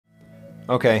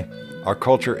Okay, our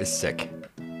culture is sick.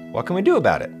 What can we do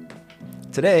about it?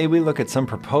 Today, we look at some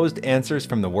proposed answers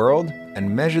from the world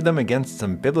and measure them against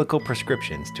some biblical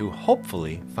prescriptions to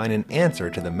hopefully find an answer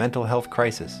to the mental health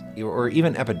crisis or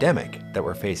even epidemic that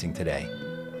we're facing today,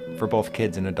 for both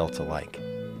kids and adults alike.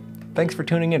 Thanks for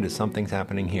tuning in to Something's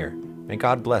Happening Here. May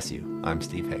God bless you. I'm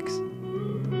Steve Hicks.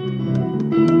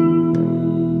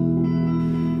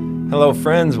 Hello,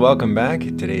 friends. Welcome back.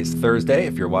 Today's Thursday,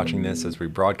 if you're watching this as we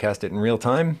broadcast it in real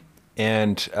time.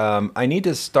 And I need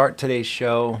to start today's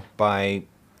show by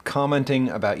commenting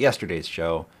about yesterday's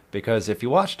show, because if you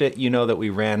watched it, you know that we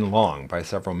ran long by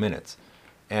several minutes.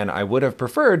 And I would have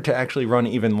preferred to actually run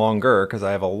even longer, because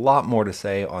I have a lot more to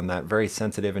say on that very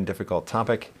sensitive and difficult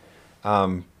topic.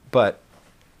 But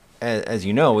as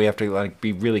you know, we have to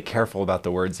be really careful about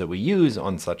the words that we use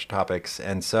on such topics.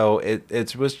 And so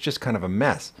it was just kind of a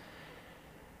mess.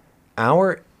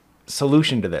 Our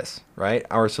solution to this, right?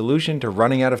 Our solution to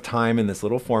running out of time in this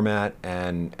little format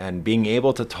and being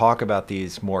able to talk about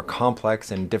these more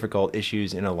complex and difficult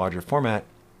issues in a larger format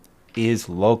is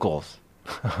locals.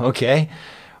 Okay?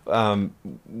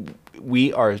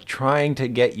 We are trying to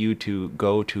get you to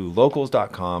go to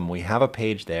locals.com. We have a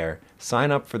page there.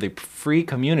 Sign up for the free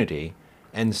community,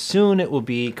 and soon it will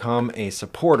become a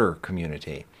supporter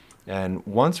community. And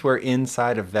once we're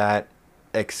inside of that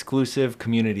exclusive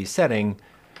community setting,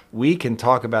 we can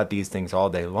talk about these things all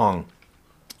day long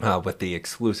with the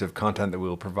exclusive content that we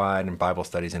will provide and Bible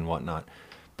studies and whatnot.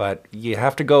 But you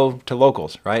have to go to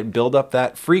locals, right? Build up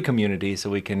that free community so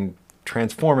we can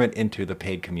transform it into the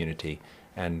paid community.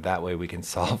 And that way we can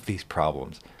solve these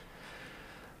problems.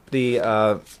 The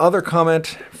other comment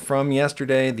from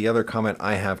yesterday, the other comment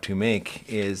I have to make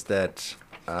is that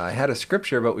I had a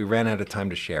scripture, but we ran out of time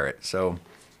to share it. So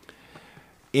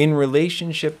in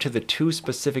relationship to the two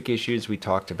specific issues we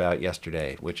talked about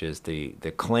yesterday, which is the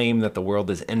claim that the world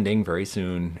is ending very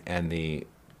soon and the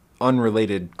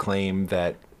unrelated claim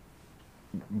that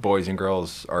boys and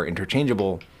girls are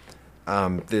interchangeable,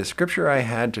 the scripture I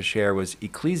had to share was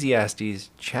Ecclesiastes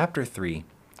chapter 3,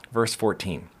 verse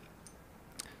 14.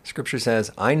 Scripture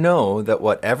says, "I know that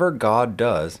whatever God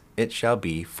does, it shall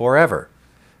be forever.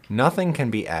 Nothing can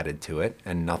be added to it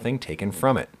and nothing taken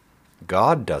from it.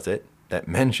 God does it, that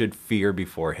men should fear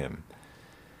before him."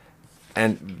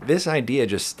 And this idea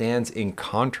just stands in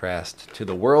contrast to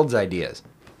the world's ideas.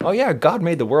 Oh yeah, God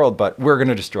made the world, but we're going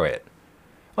to destroy it.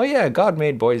 Oh yeah, God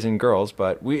made boys and girls,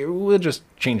 but we'll just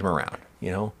change them around, you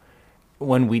know?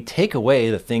 When we take away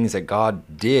the things that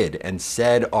God did and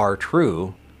said are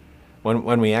true,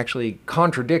 when we actually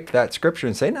contradict that scripture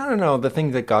and say, no, the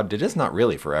thing that God did is not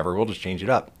really forever, we'll just change it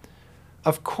up.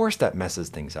 Of course that messes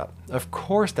things up. Of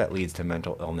course that leads to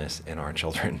mental illness in our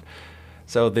children.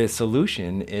 So the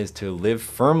solution is to live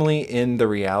firmly in the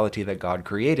reality that God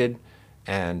created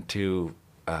and to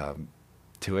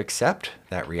accept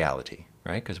that reality,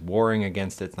 right? Because warring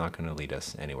against it's not going to lead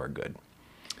us anywhere good.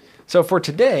 So for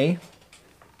today,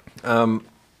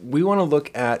 we want to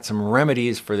look at some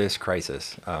remedies for this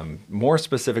crisis, more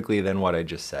specifically than what I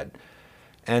just said.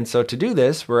 And so to do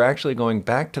this, we're actually going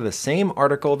back to the same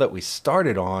article that we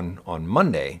started on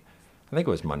Monday. I think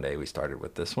it was Monday we started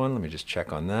with this one. Let me just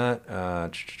check on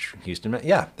that. Houston,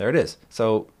 yeah, there it is.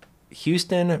 So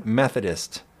Houston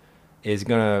Methodist is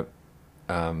going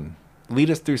to lead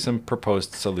us through some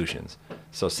proposed solutions.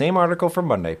 So same article from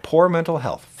Monday, Poor Mental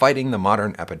Health, Fighting the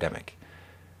Modern Epidemic.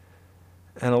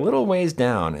 And a little ways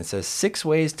down, it says 6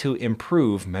 ways to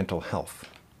improve mental health.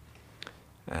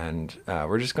 And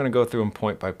we're just going to go through them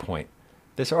point by point.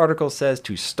 This article says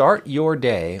to start your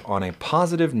day on a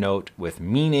positive note with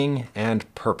meaning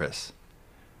and purpose.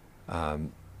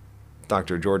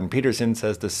 Dr. Jordan Peterson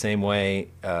says the same way,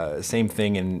 same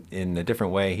thing in a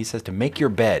different way. He says to make your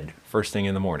bed first thing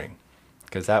in the morning,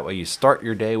 because that way you start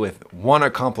your day with one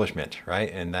accomplishment,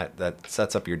 right? And that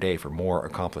sets up your day for more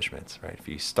accomplishments, right? If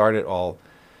you start it all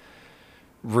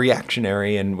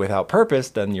reactionary and without purpose,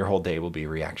 then your whole day will be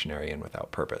reactionary and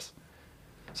without purpose.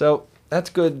 So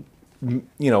that's good,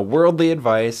 worldly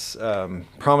advice.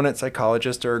 Prominent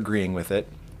psychologists are agreeing with it.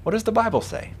 What does the Bible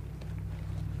say?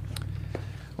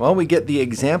 Well, we get the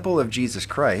example of Jesus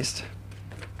Christ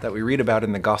that we read about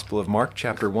in the Gospel of Mark,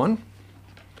 chapter 1,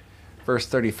 verse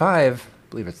 35.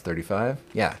 I believe it's 35.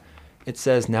 Yeah. It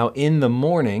says, "Now in the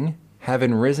morning,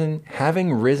 having risen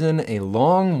a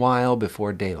long while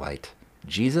before daylight,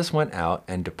 Jesus went out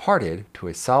and departed to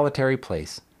a solitary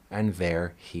place, and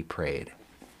there he prayed."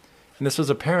 And this was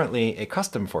apparently a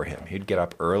custom for him. He'd get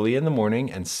up early in the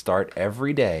morning and start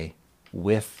every day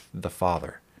with the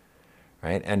Father,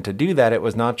 right? And to do that, it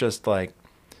was not just like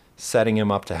setting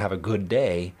him up to have a good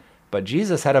day, but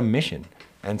Jesus had a mission.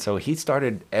 And so he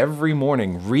started every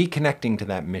morning reconnecting to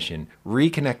that mission,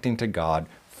 reconnecting to God,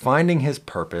 finding his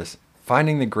purpose,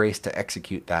 finding the grace to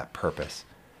execute that purpose.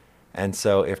 And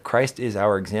so if Christ is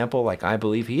our example, like I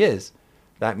believe he is,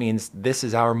 that means this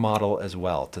is our model as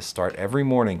well, to start every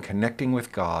morning connecting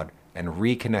with God and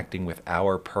reconnecting with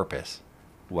our purpose,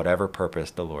 whatever purpose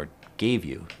the Lord gave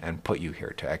you and put you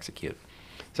here to execute.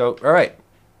 So, all right,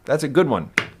 that's a good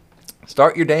one.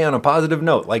 Start your day on a positive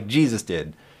note like Jesus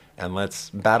did, and let's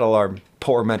battle our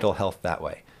poor mental health that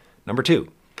way. Number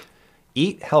 2,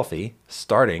 eat healthy,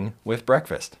 starting with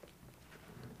breakfast.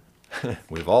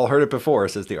 We've all heard it before,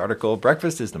 says the article.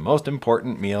 Breakfast is the most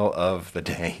important meal of the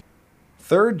day.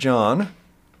 3 John,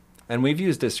 and we've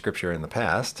used this scripture in the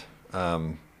past.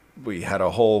 We had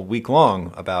a whole week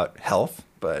long about health,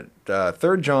 but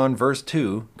 3 John verse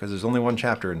 2, because there's only one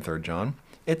chapter in 3 John,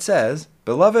 it says,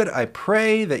 "Beloved, I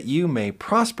pray that you may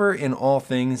prosper in all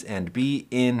things and be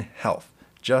in health,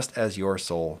 just as your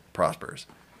soul prospers."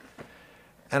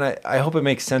 And I hope it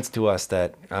makes sense to us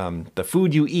that the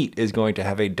food you eat is going to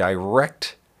have a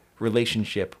direct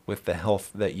relationship with the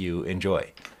health that you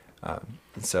enjoy.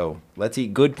 So let's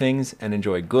eat good things and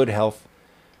enjoy good health,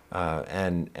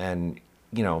 and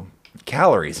you know,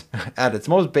 calories at its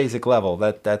most basic level.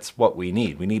 That's what we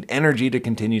need. We need energy to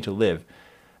continue to live.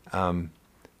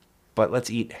 But let's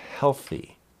eat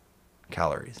healthy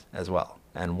calories as well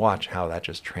and watch how that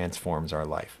just transforms our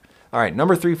life. All right,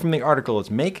 number 3 from the article is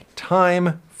make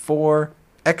time for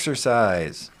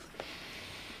exercise.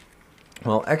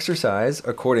 Well, exercise,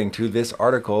 according to this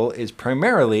article, is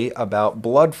primarily about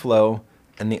blood flow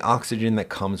and the oxygen that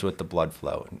comes with the blood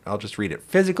flow. I'll just read it.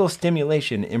 Physical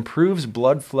stimulation improves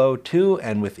blood flow to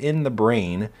and within the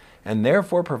brain, and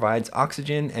therefore provides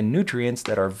oxygen and nutrients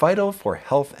that are vital for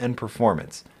health and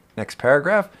performance. Next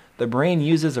paragraph, the brain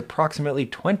uses approximately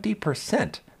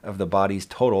 20% of the body's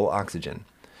total oxygen.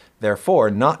 Therefore,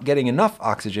 not getting enough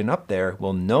oxygen up there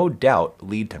will no doubt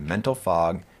lead to mental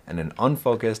fog and an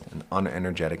unfocused and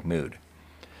unenergetic mood.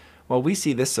 Well, we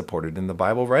see this supported in the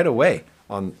Bible right away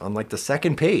on like the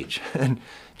second page. In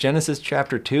Genesis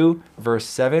chapter 2, verse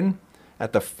 7,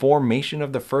 at the formation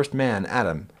of the first man,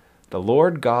 Adam, the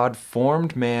Lord God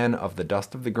formed man of the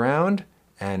dust of the ground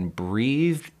and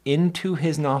breathed into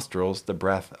his nostrils the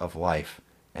breath of life,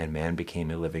 and man became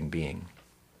a living being.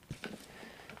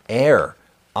 Air,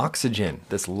 oxygen,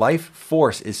 this life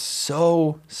force is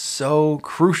so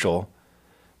crucial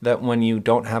that when you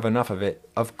don't have enough of it,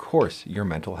 of course, your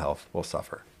mental health will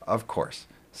suffer. Of course.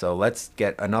 So let's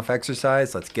get enough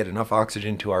exercise, let's get enough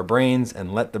oxygen to our brains,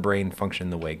 and let the brain function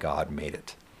the way God made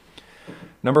it.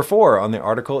 Number 4 on the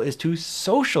article is to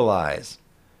socialize.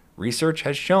 Research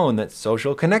has shown that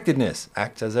social connectedness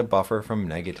acts as a buffer from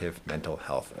negative mental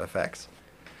health effects.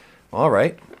 All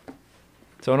right.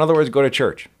 So in other words, go to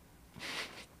church.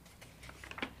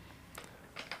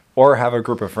 Or have a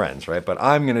group of friends, right? But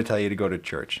I'm going to tell you to go to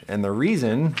church. And the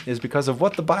reason is because of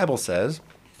what the Bible says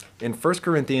in 1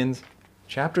 Corinthians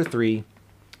chapter 3,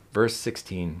 verse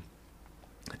 16.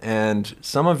 And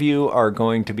some of you are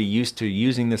going to be used to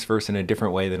using this verse in a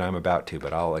different way than I'm about to,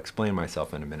 but I'll explain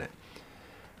myself in a minute.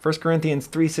 1 Corinthians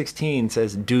 3:16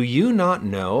 says, "Do you not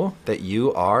know that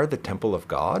you are the temple of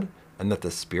God and that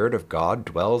the Spirit of God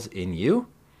dwells in you?"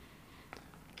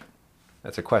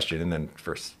 That's a question, and then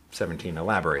verse 17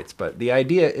 elaborates. But the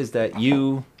idea is that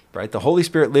you, right, the Holy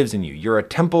Spirit lives in you. You're a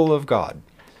temple of God.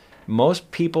 Most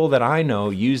people that I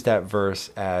know use that verse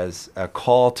as a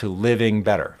call to living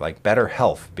better, like better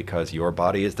health, because your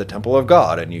body is the temple of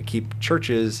God, and you keep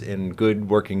churches in good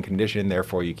working condition,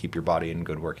 therefore you keep your body in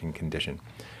good working condition.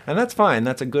 And that's fine.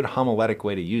 That's a good homiletic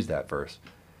way to use that verse.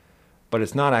 But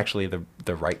it's not actually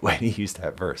the right way to use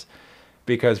that verse.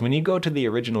 Because when you go to the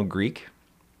original Greek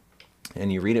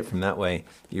and you read it from that way,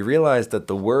 you realize that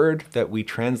the word that we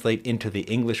translate into the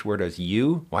English word as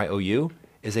you, Y-O-U,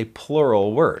 is a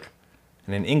plural word.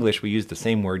 And in English, we use the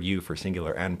same word you for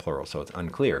singular and plural, so it's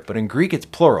unclear. But in Greek, it's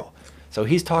plural. So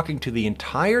he's talking to the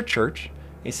entire church.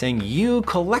 He's saying you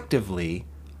collectively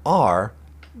are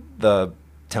the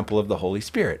temple of the Holy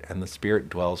Spirit, and the Spirit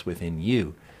dwells within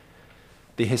you.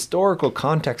 The historical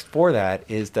context for that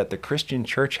is that the Christian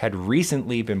church had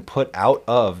recently been put out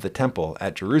of the temple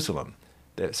at Jerusalem.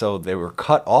 So they were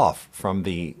cut off from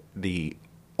the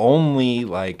only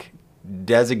like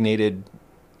designated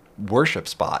worship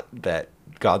spot that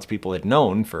God's people had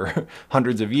known for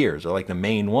hundreds of years, or like the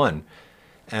main one.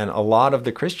 And a lot of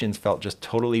the Christians felt just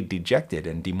totally dejected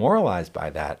and demoralized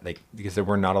by that, because they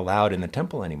were not allowed in the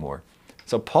temple anymore.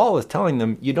 So Paul is telling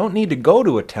them, you don't need to go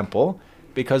to a temple,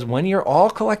 because when you're all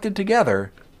collected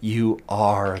together, you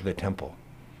are the temple.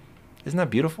 Isn't that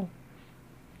beautiful?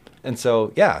 And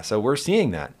so, yeah, so we're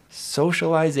seeing that.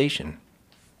 Socialization.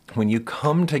 When you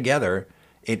come together,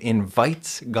 it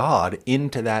invites God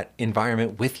into that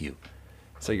environment with you.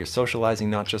 So you're socializing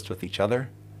not just with each other,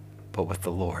 but with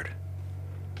the Lord.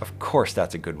 Of course,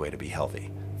 that's a good way to be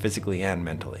healthy, physically and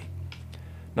mentally.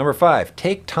 Number 5,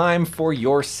 take time for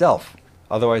yourself,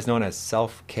 otherwise known as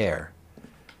self-care.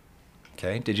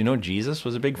 Okay, did you know Jesus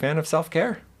was a big fan of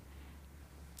self-care?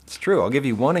 It's true. I'll give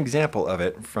you one example of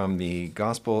it from the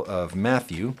Gospel of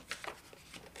Matthew,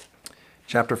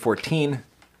 chapter 14.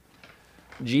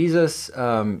 Jesus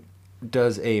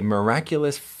does a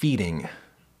miraculous feeding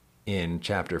in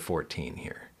chapter 14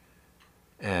 here.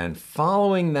 And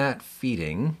following that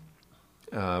feeding,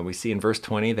 we see in verse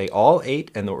 20, they all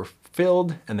ate and they were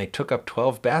filled, and they took up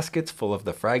 12 baskets full of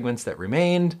the fragments that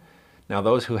remained. Now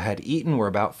those who had eaten were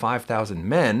about 5,000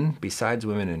 men, besides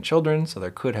women and children, so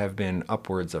there could have been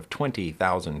upwards of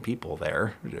 20,000 people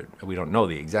there. We don't know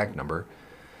the exact number,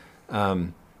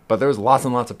 but there was lots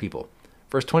and lots of people.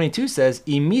 Verse 22 says,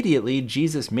 immediately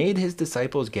Jesus made his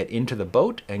disciples get into the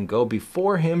boat and go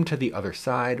before him to the other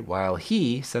side, while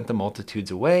he sent the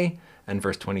multitudes away. And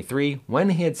verse 23, when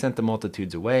he had sent the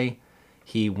multitudes away,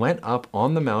 he went up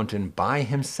on the mountain by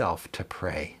himself to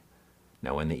pray.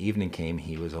 Now when the evening came,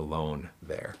 he was alone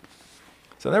there.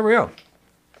 So there we go.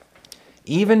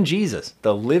 Even Jesus,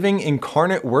 the living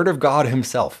incarnate Word of God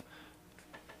himself,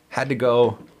 had to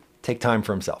go take time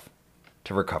for himself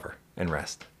to recover and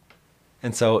rest.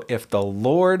 And so if the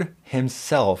Lord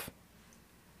himself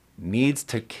needs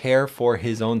to care for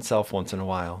his own self once in a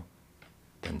while,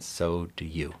 then so do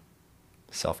you.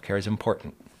 Self-care is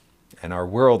important. And our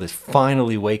world is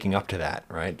finally waking up to that,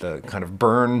 right? The kind of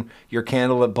burn your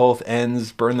candle at both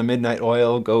ends, burn the midnight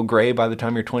oil, go gray by the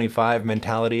time you're 25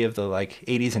 mentality of the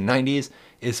 80s and 90s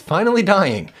is finally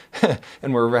dying.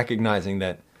 And we're recognizing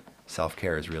that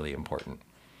self-care is really important.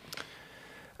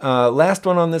 Last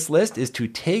one on this list is to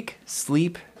take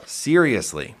sleep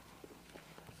seriously.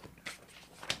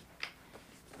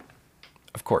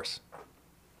 Of course,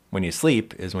 when you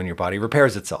sleep is when your body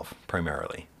repairs itself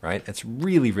primarily, right? It's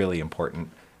really, really important.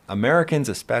 Americans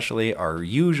especially are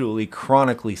usually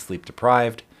chronically sleep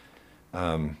deprived.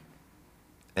 And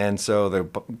so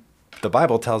the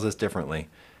Bible tells us differently.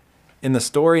 In the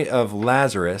story of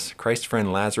Lazarus, Christ's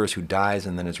friend Lazarus, who dies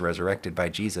and then is resurrected by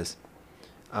Jesus,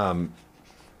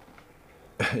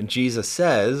 Jesus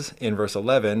says in verse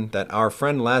 11 that our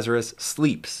friend Lazarus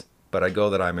sleeps, but I go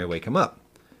that I may wake him up.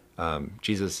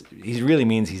 Jesus, he really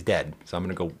means he's dead, so I'm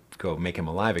going to go make him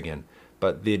alive again.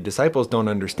 But the disciples don't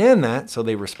understand that, so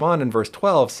they respond in verse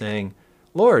 12 saying,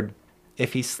 Lord,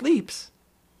 if he sleeps,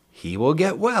 he will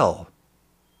get well.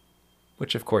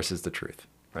 Which of course is the truth,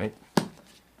 right?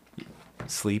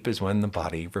 Sleep is when the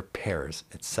body repairs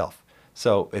itself.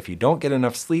 So if you don't get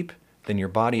enough sleep, then your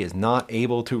body is not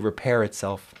able to repair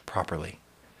itself properly.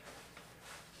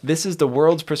 This is the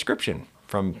world's prescription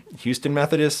from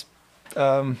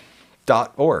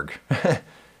HoustonMethodist.org.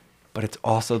 But it's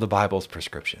also the Bible's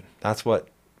prescription. That's what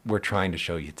we're trying to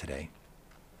show you today.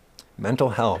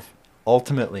 Mental health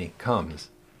ultimately comes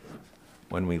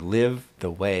when we live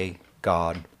the way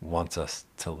God wants us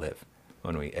to live,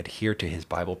 when we adhere to his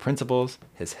Bible principles,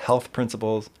 his health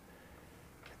principles,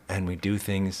 and we do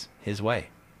things his way.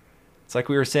 It's like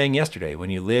we were saying yesterday, when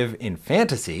you live in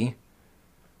fantasy,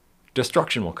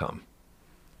 destruction will come.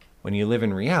 When you live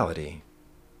in reality,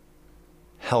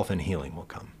 health and healing will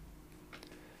come.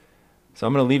 So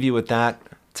I'm going to leave you with that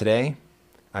today.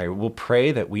 I will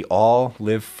pray that we all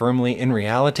live firmly in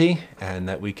reality and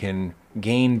that we can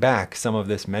gain back some of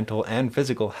this mental and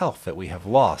physical health that we have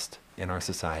lost in our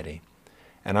society.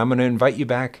 And I'm going to invite you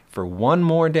back for one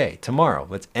more day tomorrow.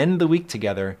 Let's end the week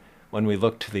together when we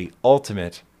look to the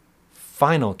ultimate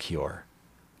final cure,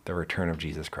 the return of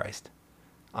Jesus Christ.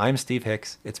 I'm Steve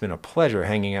Hicks. It's been a pleasure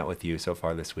hanging out with you so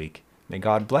far this week. May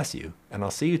God bless you, and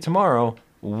I'll see you tomorrow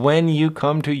when you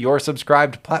come to your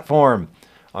subscribed platform.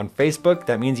 On Facebook,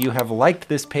 that means you have liked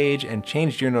this page and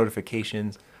changed your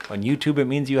notifications. On YouTube, it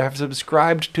means you have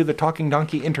subscribed to the Talking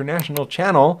Donkey International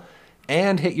channel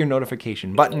and hit your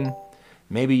notification button.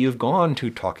 Maybe you've gone to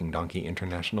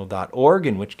talkingdonkeyinternational.org,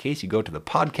 in which case you go to the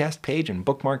podcast page and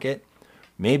bookmark it.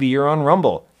 Maybe you're on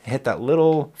Rumble. Hit that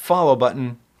little follow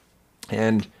button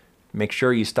and make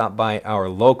sure you stop by our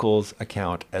locals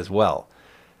account as well.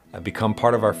 Become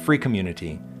part of our free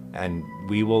community, and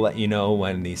we will let you know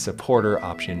when the supporter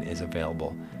option is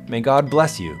available. May God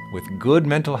bless you with good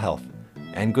mental health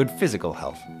and good physical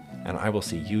health, and I will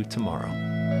see you tomorrow.